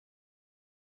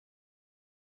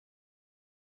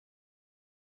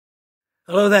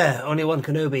Hello there, only one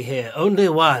Kenobi here, only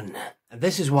one. And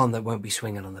this is one that won't be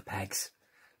swinging on the pegs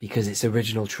because it's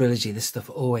original trilogy. This stuff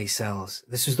always sells.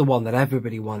 This was the one that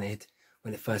everybody wanted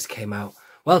when it first came out.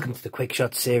 Welcome to the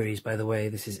QUICKSHOT series, by the way.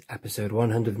 This is episode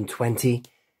 120.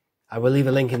 I will leave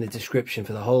a link in the description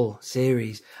for the whole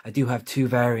series. I do have two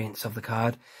variants of the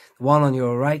card. The one on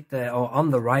your right there, or on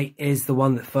the right, is the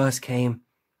one that first came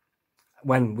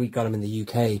when we got them in the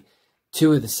UK.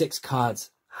 2 of the 6 cards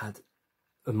had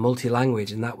a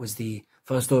multi-language, and that was the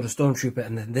First Order Stormtrooper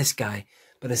and then this guy.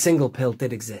 But a single pill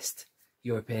did exist.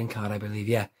 European card, I believe.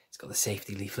 Yeah, it's got the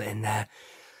safety leaflet in there.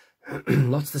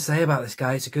 Lots to say about this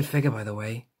guy. It's a good figure, by the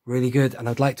way. Really good. And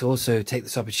I'd like to also take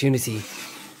this opportunity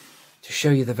to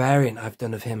show you the variant I've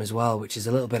done of him as well, which is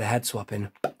a little bit of head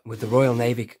swapping with the Royal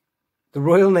Navy. The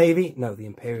Royal Navy? No, the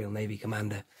Imperial Navy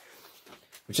Commander.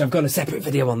 Which I've got a separate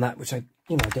video on that, which I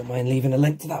don't mind leaving a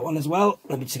link to that one as well.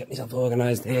 Let me just get myself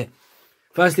organised here.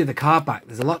 Firstly, the card back.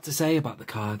 There's a lot to say about the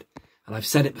card, and I've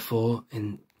said it before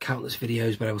in countless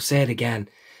videos, but I will say it again,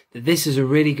 that this is a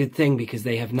really good thing because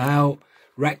they have now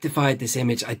rectified this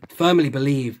image. I firmly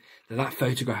believe that that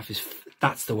photograph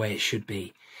that's the way it should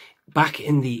be. Back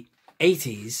in the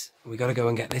 80s, we got to go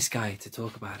and get this guy to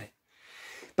talk about it.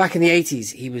 Back in the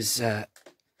 80s, he was,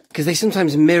 because they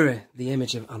sometimes mirror the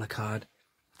image on a card,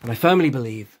 and I firmly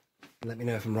believe, let me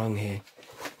know if I'm wrong here,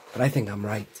 but I think I'm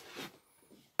right.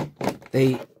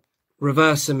 They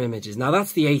reverse some images. Now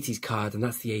that's the 80s card and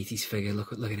that's the 80s figure.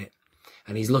 Look at it.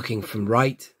 And he's looking from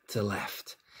right to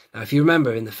left. Now if you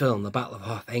remember in the film, the Battle of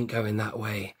Hoth ain't going that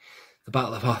way. The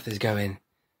Battle of Hoth is going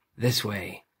this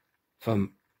way,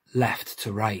 from left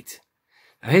to right.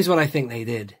 Now here's what I think they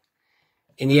did.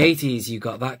 In the 80s you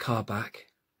got that card back,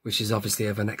 which is obviously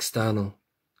of an external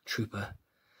trooper.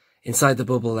 Inside the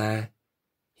bubble there,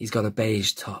 he's got a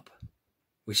beige top,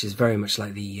 which is very much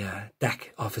like the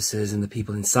deck officers and the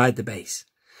people inside the base.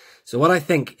 So what I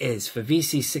think is, for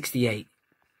VC68,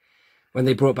 when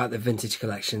they brought back the vintage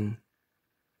collection,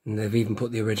 and they've even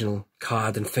put the original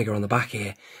card and figure on the back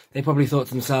here, they probably thought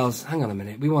to themselves, hang on a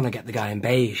minute, we want to get the guy in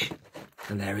beige.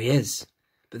 And there he is.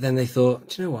 But then they thought,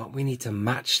 do you know what, we need to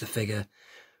match the figure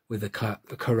with the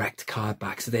correct card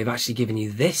back. So they've actually given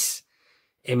you this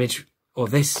image, or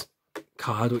this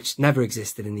card, which never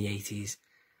existed in the 80s.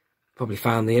 Probably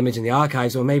found the image in the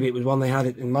archives, or maybe it was one they had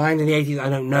in mind in the 80s, I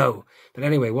don't know. But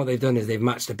anyway, what they've done is they've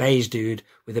matched a beige dude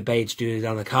with a beige dude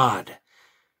on the card.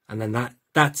 And then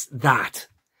that's that.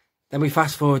 Then we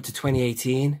fast forward to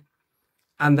 2018,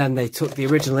 and then they took the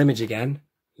original image again,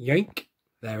 yoink,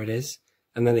 there it is.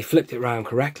 And then they flipped it around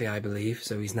correctly, I believe,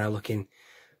 so he's now looking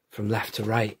from left to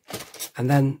right. And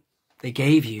then they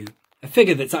gave you a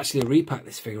figure that's actually a repack,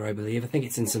 this figure, I believe. I think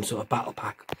it's in some sort of battle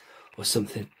pack or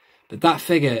something. But that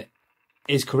figure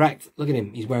is correct. Look at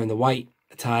him. He's wearing the white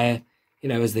attire, you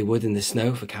know, as they would in the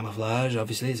snow for camouflage.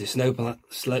 Obviously, it's a snow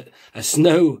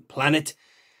planet.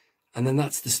 And then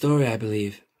that's the story, I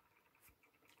believe.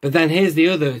 But then here's the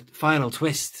other final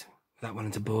twist, without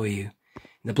wanting to bore you.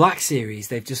 In the Black series,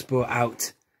 they've just brought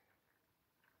out,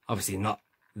 obviously not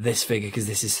this figure because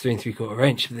this is 3 3/4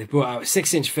 inch, but they've brought out a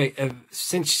 6-inch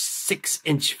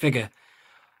figure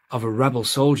of a rebel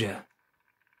soldier.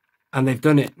 And they've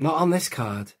done it not on this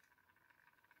card,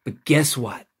 but guess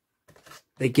what?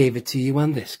 They gave it to you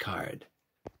on this card.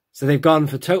 So they've gone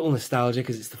for total nostalgia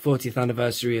because it's the 40th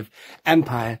anniversary of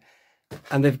Empire,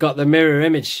 and they've got the mirror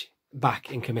image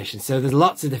back in commission. So there's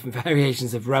lots of different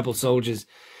variations of rebel soldiers.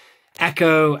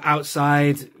 Echo,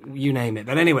 outside, you name it.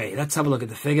 But anyway, let's have a look at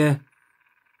the figure,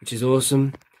 which is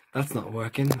awesome. That's not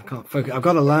working. I can't focus. I've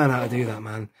got to learn how to do that,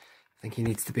 man. I think he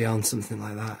needs to be on something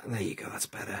like that. There you go. That's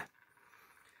better.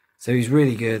 So he's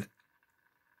really good.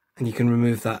 And you can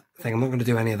remove that thing. I'm not going to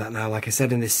do any of that now. Like I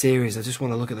said in this series, I just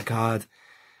want to look at the card,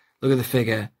 look at the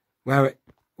figure, where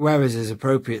is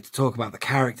appropriate to talk about the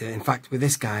character. In fact, with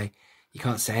this guy, you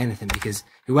can't say anything because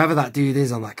whoever that dude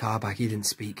is on that card back, he didn't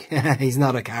speak. He's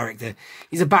not a character.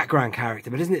 He's a background character.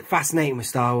 But isn't it fascinating with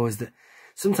Star Wars that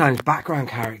sometimes background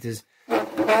characters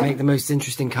make the most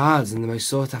interesting cards and the most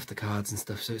sought after cards and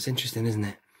stuff? So it's interesting, isn't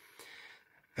it?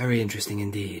 Very interesting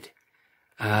indeed.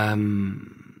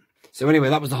 So anyway,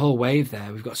 that was the whole wave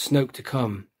there. We've got Snoke to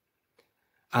come.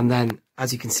 And then,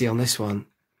 as you can see on this one,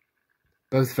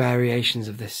 both variations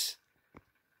of this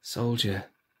soldier.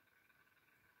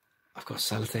 I've got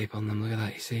sellotape on them. Look at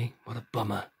that, you see? What a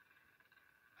bummer.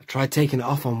 I tried taking it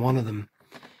off on one of them.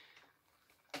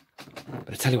 But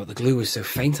I tell you what, the glue was so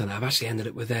faint on it, I've actually ended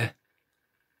up with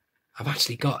I've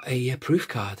actually got a proof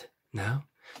card now.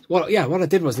 What I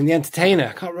did was, in the Entertainer,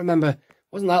 I can't remember, it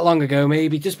wasn't that long ago,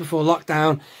 maybe just before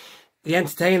lockdown, the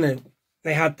Entertainer,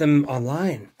 they had them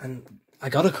online, and I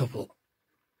got a couple.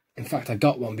 In fact, I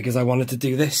got one because I wanted to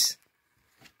do this.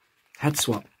 Head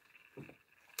swap.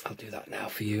 I'll do that now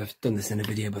for you. I've done this in a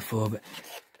video before, but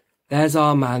there's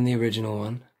our man, the original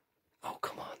one. Oh,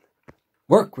 come on.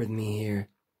 Work with me here.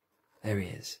 There he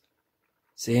is.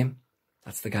 See him?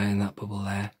 That's the guy in that bubble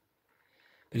there.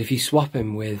 But if you swap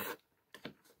him with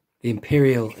the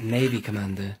Imperial Navy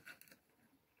Commander,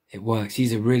 it works.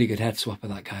 He's a really good head swapper,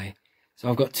 that guy. So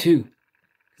I've got two.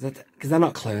 Because they're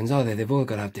not clones, are they? They've all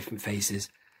got to have different faces.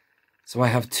 So I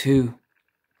have two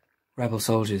rebel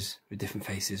soldiers with different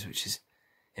faces, which is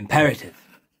imperative.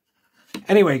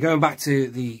 Anyway, going back to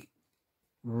the,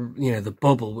 the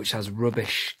bubble, which has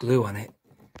rubbish glue on it,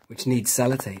 which needs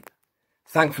sellotape.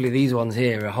 Thankfully, these ones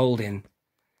here are holding.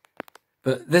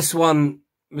 But this one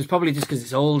was probably just because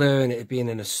it's older and it had been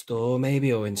in a store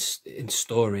maybe, or in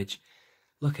storage.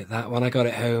 Look at that. When I got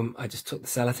it home, I just took the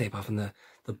sellotape off and the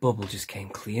bubble just came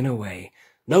clean away.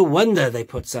 No wonder they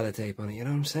put sellotape on it, you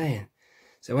know what I'm saying?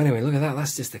 So anyway, look at that.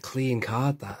 That's just a clean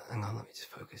card, that. Hang on, let me just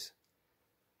focus.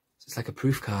 It's like a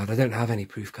proof card. I don't have any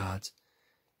proof cards.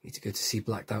 You need to go to see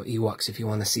Blacked Out Ewoks if you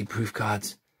want to see proof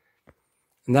cards.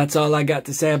 And that's all I got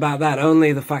to say about that.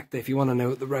 Only the fact that if you want to know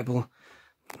what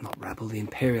the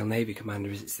Imperial Navy Commander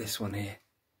is, it's this one here.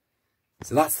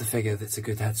 So that's the figure that's a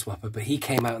good head swapper. But he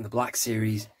came out in the Black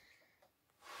Series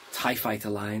TIE Fighter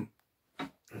line.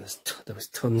 And there was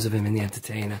tons of him in the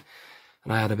Entertainer.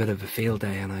 And I had a bit of a field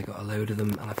day and I got a load of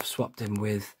them. And I've swapped him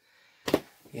with,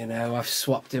 I've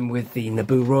swapped him with the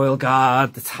Naboo Royal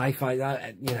Guard, the TIE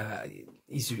Fighter,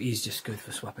 He's just good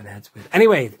for swapping heads with.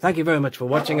 Anyway, thank you very much for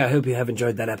watching. I hope you have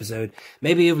enjoyed that episode.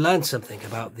 Maybe you've learned something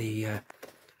about the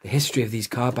history of these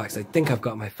cardbacks. I think I've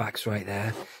got my facts right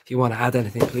there. If you want to add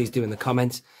anything, please do in the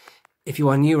comments. If you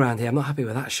are new around here, I'm not happy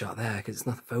with that shot there because it's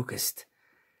not focused.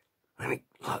 Let me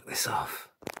lock this off.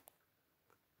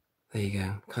 There you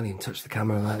go. Can't even touch the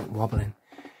camera without it wobbling.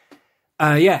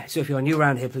 Yeah, so if you're new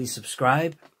around here, please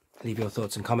subscribe. Leave your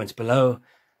thoughts and comments below.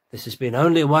 This has been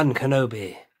Only One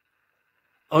Kenobi.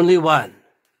 Only one.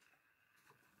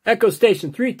 Echo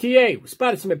Station 3TA. We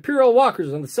spotted some Imperial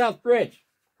Walkers on the South Bridge.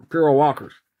 Imperial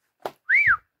Walkers.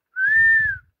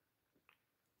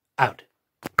 Out.